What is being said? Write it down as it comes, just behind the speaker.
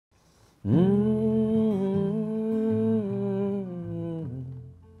Now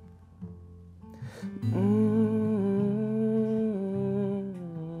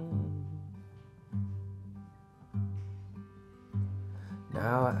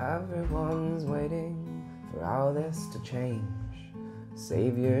everyone's waiting for all this to change, a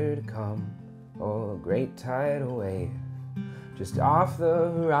savior to come, or a great tidal wave. Just off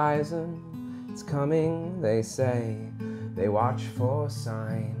the horizon, it's coming, they say. They watch for a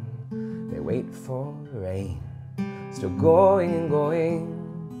sign, they wait for rain. Still going and going,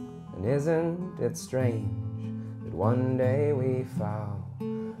 and isn't it strange that one day we fall,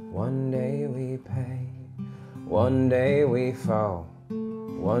 one day we pay, one day we fall,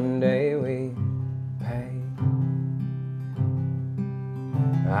 one day we pay.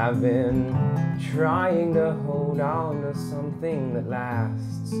 I've been trying to hold on to something that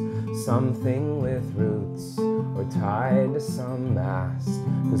lasts, something with roots or tied to some mast,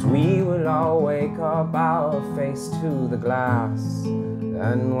 'cause we will all wake up, our face to the glass,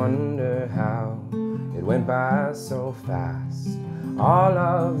 and wonder how it went by so fast. All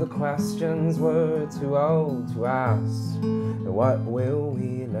of the questions were too old to ask. What will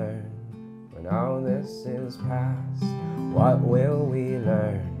we learn when all this is past? What will we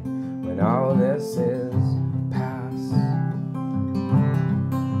learn when all this is past?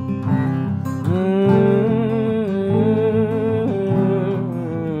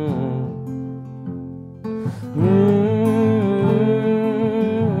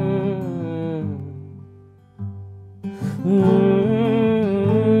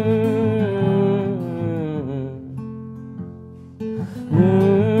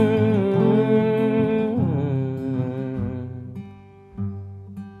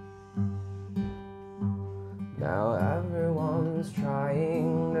 Now everyone's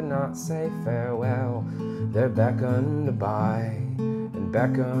trying to not say farewell. They're beckoned to buy and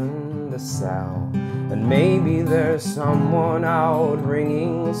beckoned to sell, and maybe there's someone out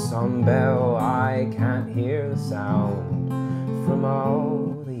ringing some bell. I can't hear the sound from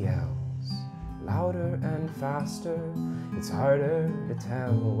all the yells, louder and faster. It's harder to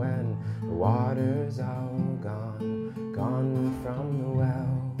tell when the water's all gone, gone from the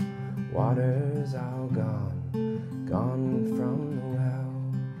well. Water's all gone, gone from the well.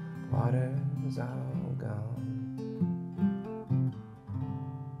 Water's all